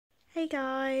Hey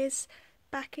guys,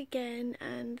 back again,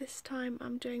 and this time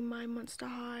I'm doing my Monster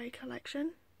High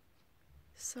collection.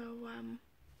 So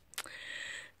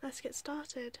let's get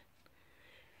started.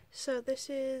 So this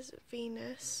is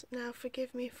Venus. Now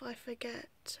forgive me if I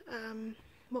forget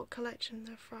what collection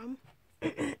they're from.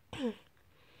 I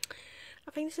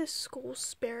think this is School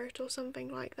Spirit or something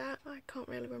like that. I can't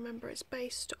really remember. It's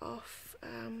based off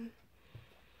an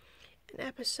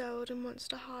episode in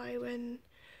Monster High when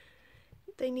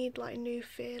they need like a new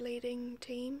fear leading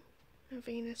team, and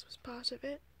Venus was part of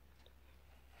it.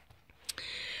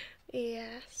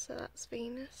 Yeah, so that's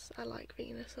Venus. I like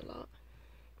Venus a lot.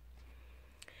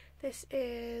 This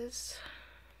is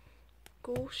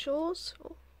Ghoul Shores.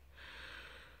 Oh.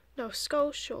 No,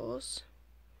 Skull Shores.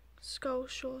 Skull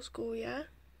Shores Ghoul.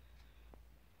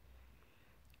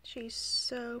 She's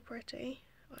so pretty.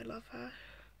 I love her.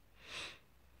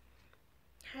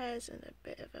 Hair's in a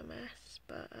bit of a mess,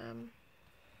 but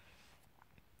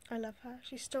I love her.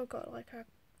 She's still got like her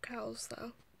curls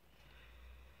though.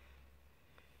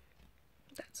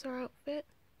 That's her outfit.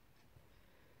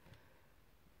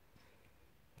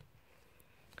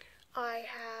 I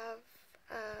have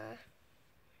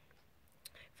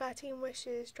 13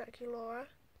 Wishes Draculaura,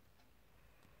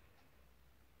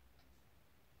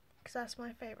 because that's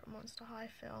my favourite Monster High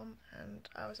film, and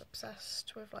I was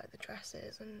obsessed with like the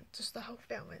dresses and just the whole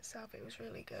film itself. It was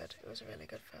really good. It was a really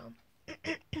good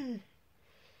film.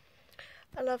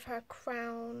 I love her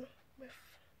crown with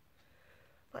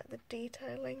like the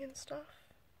detailing and stuff,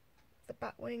 the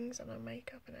bat wings and her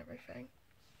makeup and everything.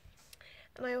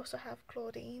 And I also have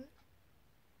Claudine.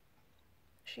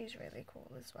 She's really cool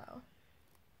as well.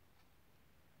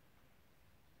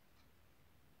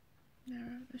 There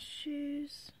are the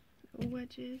shoes, little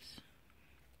wedges.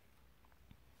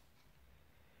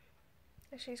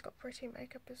 And she's got pretty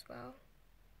makeup as well.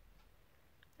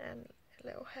 And a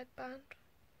little headband.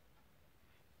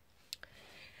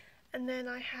 And then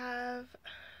I have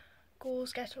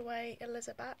Ghoul's Getaway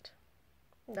Elizabeth.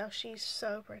 Now she's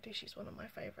so pretty. She's one of my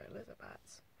favourite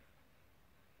Elizabeths.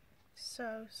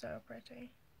 So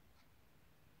pretty.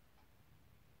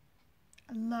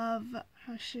 I love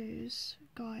her shoes.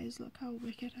 Guys, look how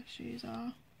wicked her shoes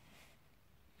are.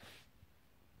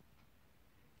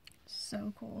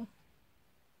 So cool.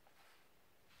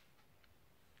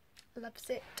 Loves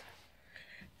it.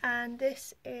 And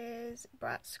this is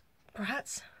Bratz.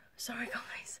 Sorry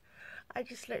guys. I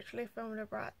just literally filmed a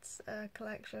Bratz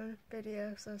collection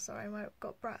video, so sorry, I've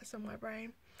got Bratz on my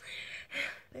brain.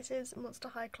 This is Monster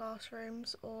High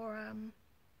Classrooms, or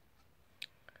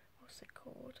what's it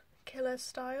called? Killer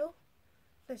Style.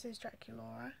 This is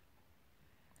Draculaura.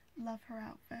 Love her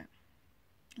outfit.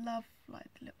 Love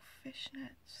like the little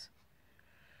fishnets.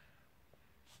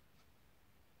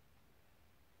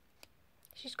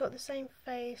 She's got the same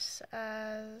face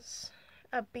as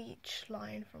a beach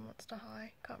lion from Monster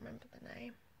High. Can't remember the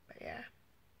name, but yeah.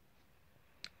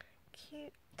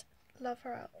 Cute. Love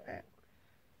her outfit.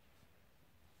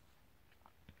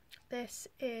 This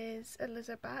is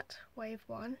Elizabeth, Wave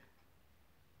 1.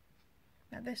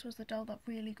 Now this was the doll that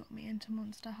really got me into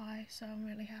Monster High, so I'm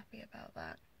really happy about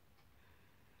that.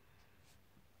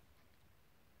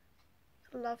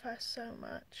 Love her so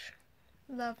much.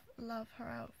 Love her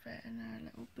outfit and her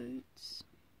little boots.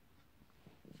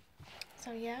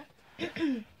 So yeah.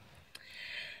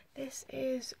 This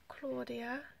is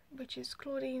Claudia, which is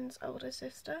Claudine's older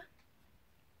sister.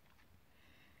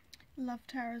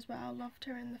 Loved her as well. Loved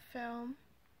her in the film.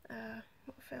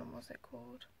 What film was it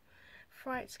called?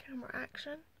 Frights Camera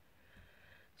Action.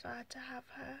 So I had to have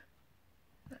her.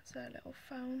 That's her little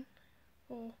phone,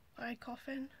 or eye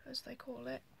coffin as they call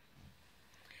it.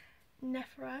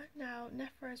 Nephra. Now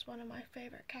Nephra is one of my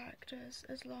favourite characters,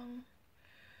 as well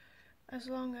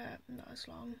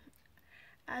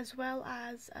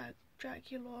as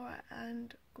Draculaura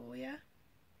and Goya.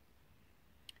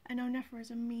 I know Nephra is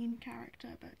a mean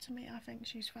character, but to me I think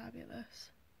she's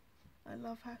fabulous. I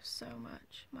love her so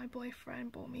much. My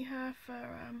boyfriend bought me her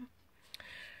for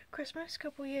Christmas a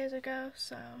couple years ago,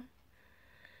 so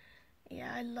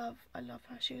yeah, I love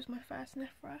her. She was my first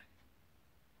Nephra.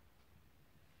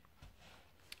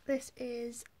 This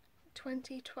is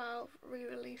 2012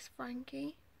 re-release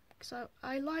Frankie. So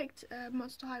I liked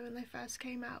Monster High when they first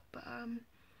came out, but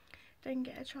didn't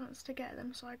get a chance to get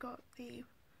them, so I got the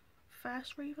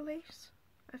first re-release,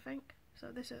 I think. So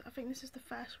I think this is the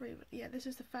first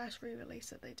re-release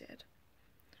that they did,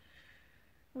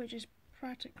 which is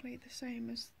practically the same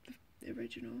as the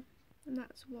original, and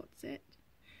that's What's It.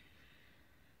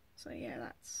 So yeah,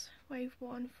 that's Wave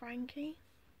 1 Frankie.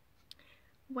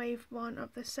 Wave 1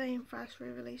 of the same first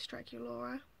re-release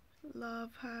Draculaura,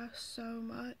 Love her so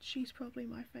much. She's probably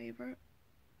my favourite.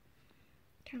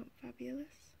 Count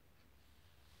Fabulous.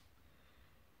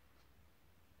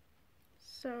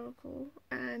 So cool.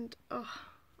 And oh,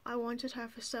 I wanted her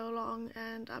for so long,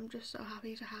 and I'm just so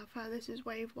happy to have her. This is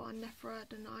Wave 1, Nephra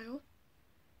Denial.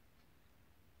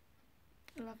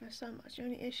 I love her so much. The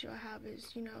only issue I have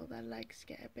is, you know, their legs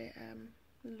get a bit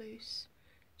loose.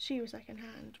 She was second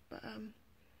hand, but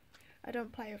I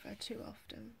don't play with her too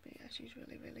often. But yeah, she's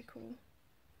really, really cool.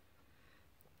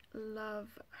 Love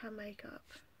her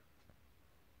makeup.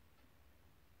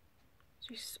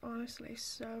 She's honestly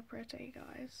so pretty,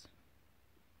 guys.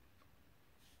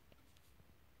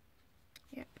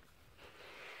 Yep.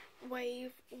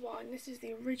 Wave 1, this is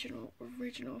the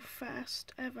original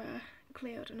first ever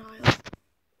Cleo Denial.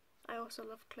 I also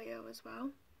love Cleo as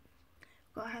well.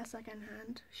 Got her second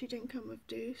hand. She didn't come with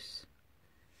Deuce,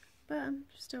 but I'm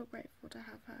still grateful to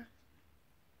have her.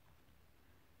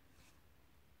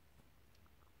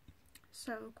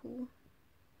 So cool.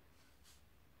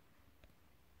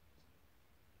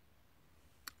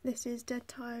 This is Dead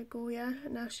Tired Goya.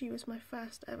 Now she was my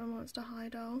first ever Monster High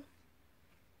doll.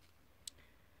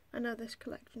 I know this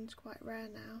collection's quite rare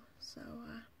now, so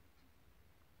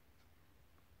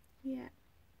yeah.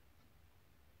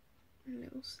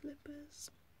 Little slippers.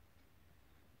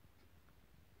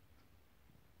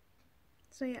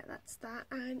 So yeah, that's that,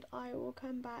 and I will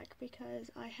come back because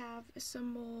I have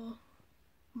some more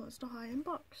Monster High in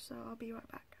box, so I'll be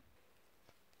right back.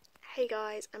 Hey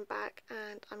guys, I'm back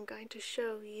and I'm going to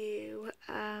show you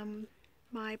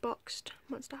my boxed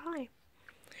Monster High.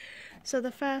 So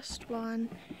the first one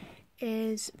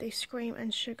is the Scream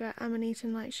and Sugar Amanita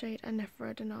Nightshade and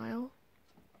Nephra Denial.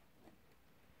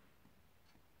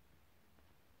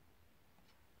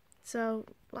 So,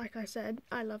 like I said,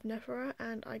 I love Nephra,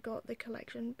 and I got the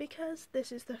collection because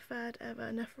this is the third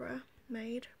ever Nephra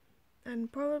made, and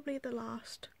probably the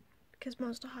last, because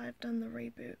Monster High have done the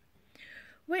reboot,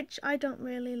 which I don't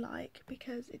really like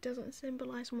because it doesn't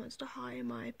symbolise Monster High in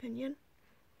my opinion.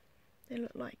 They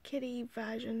look like kiddie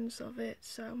versions of it,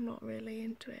 so I'm not really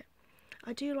into it.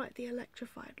 I do like the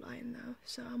electrified line though,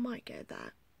 so I might get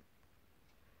that.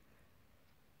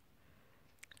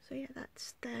 So yeah,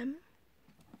 that's them.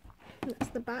 That's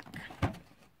the back.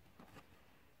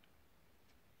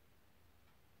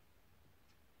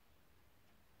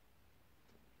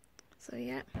 So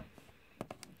yeah,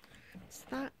 it's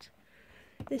that.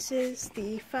 This is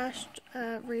the first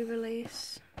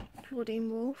re-release Claudine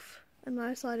Wolf, and I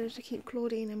decided to keep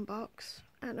Claudine in box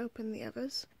and open the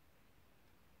others.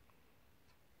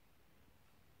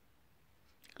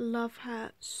 Love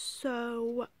her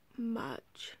so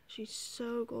much. She's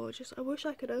so gorgeous. I wish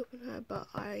I could open her, but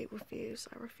I refuse.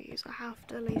 I have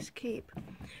to at least keep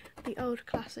the old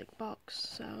classic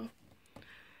box.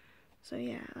 So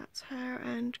yeah, that's her.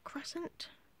 And Croissant.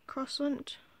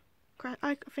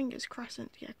 I think it's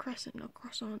Crescent. Yeah, Crescent, not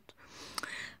Croissant.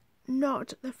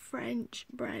 Not the French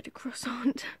bread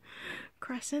croissant.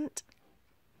 Crescent.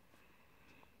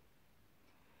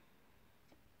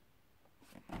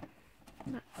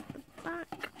 That's the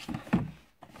back.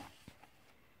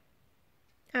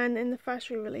 And in the first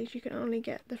re-release you can only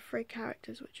get the 3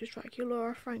 characters, which is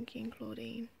Draculaura, Frankie and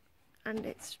Claudine. And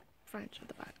it's French at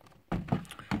the back.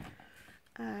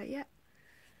 Yeah.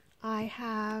 I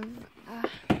have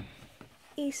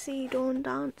EC Dawn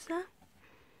Dancer.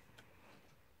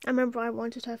 I remember I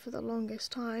wanted her for the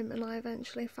longest time, and I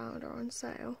eventually found her on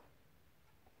sale.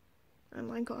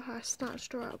 And I got her,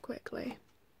 snatched her out quickly.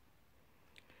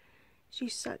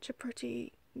 She's such a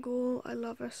pretty ghoul. I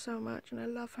love her so much, and I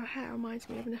love her hair. Reminds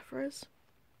me of Nephra's.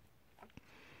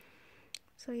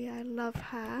 So yeah, I love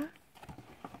her.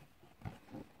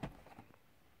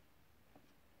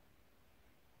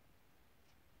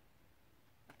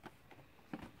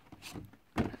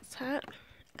 That's her.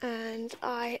 And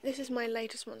this is my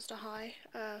latest Monster High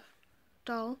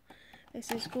doll.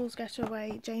 This is Ghouls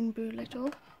Getaway Jane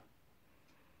Boolittle.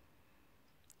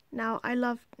 Now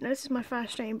this is my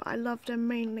first Jane, but I loved her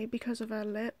mainly because of her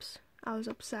lips. I was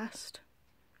obsessed.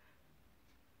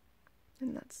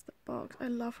 And that's the box. I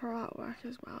love her artwork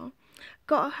as well.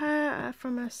 Got her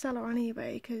from a seller on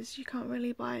eBay because you can't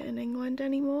really buy it in England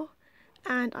anymore.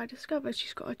 And I discovered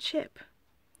she's got a chip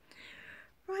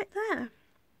right there,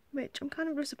 which I'm kind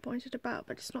of disappointed about,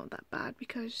 but it's not that bad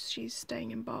because she's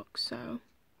staying in box. So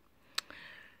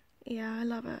yeah, I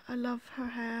love it. I love her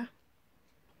hair.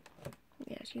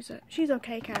 Yeah, she's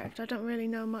okay character. I don't really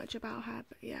know much about her,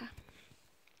 but yeah.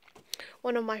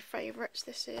 One of my favourites.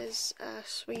 This is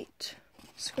Sweet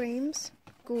Screams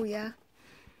Goya.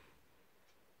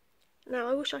 Now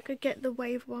I wish I could get the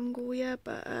Wave 1 Goya,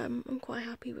 but I'm quite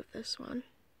happy with this one.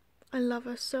 I love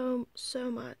her so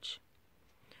much.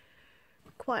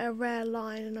 Quite a rare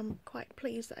line, and I'm quite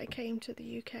pleased that I came to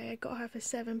the UK. I got her for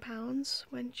 £7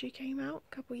 when she came out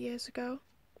a couple of years ago.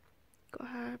 Got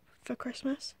her for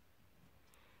Christmas.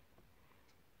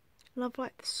 Love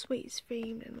like the sweets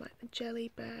theme and like the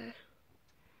jelly bear.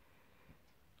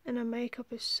 And her makeup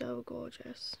is so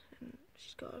gorgeous, and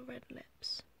she's got her red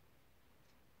lips.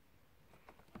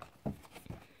 And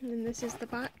then this is the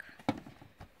back,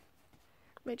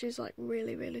 which is like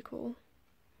really cool.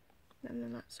 And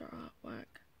then that's her artwork.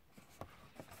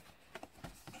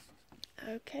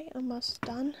 Okay, almost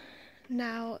done.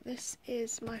 Now this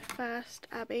is my first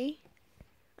Abby,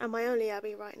 and my only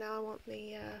Abby right now. I want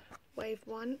the Wave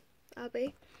 1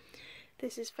 Abby.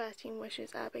 This is 13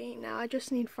 Wishes Abby. Now I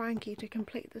just need Frankie to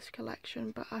complete this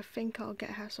collection, but I think I'll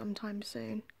get her sometime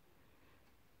soon.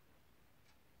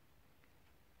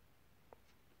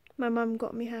 My mum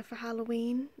got me her for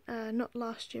Halloween, not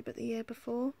last year but the year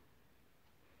before.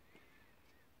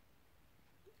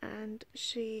 And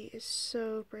she is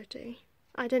so pretty.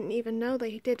 I didn't even know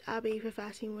they did Abby for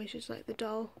 13 Wishes, like the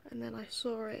doll, and then I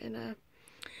saw it in a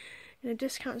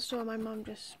discount store. My mum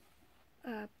just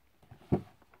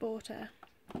bought her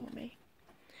for me.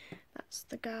 That's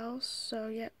the girls. So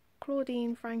yeah,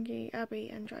 Claudine, Frankie, Abby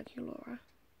and Draculaura.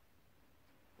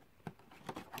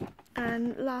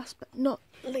 And last but not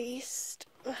least,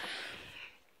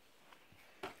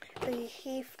 the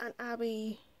Heath and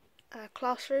Abby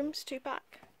Classrooms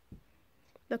 2-pack.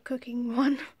 The cooking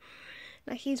one.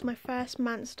 Now he's my first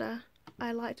Manster.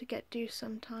 I like to get Deuce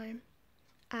sometime.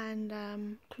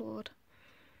 And Claude.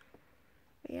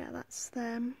 But yeah, that's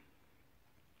them.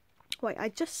 Wait, I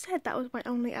just said that was my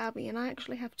only Abby, and I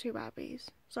actually have 2 Abbies.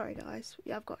 Sorry guys,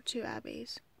 yeah, I've got 2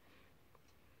 Abbies.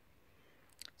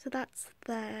 So that's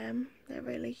them. They're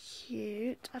really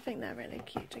cute. I think they're really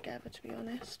cute together, to be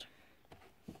honest.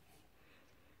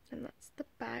 And that's the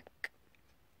back.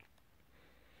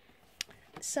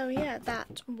 So yeah,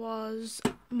 that was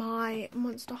my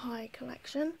Monster High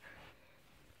collection.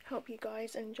 Hope you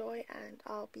guys enjoy, and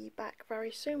I'll be back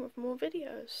very soon with more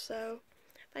videos. So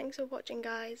thanks for watching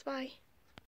guys, bye.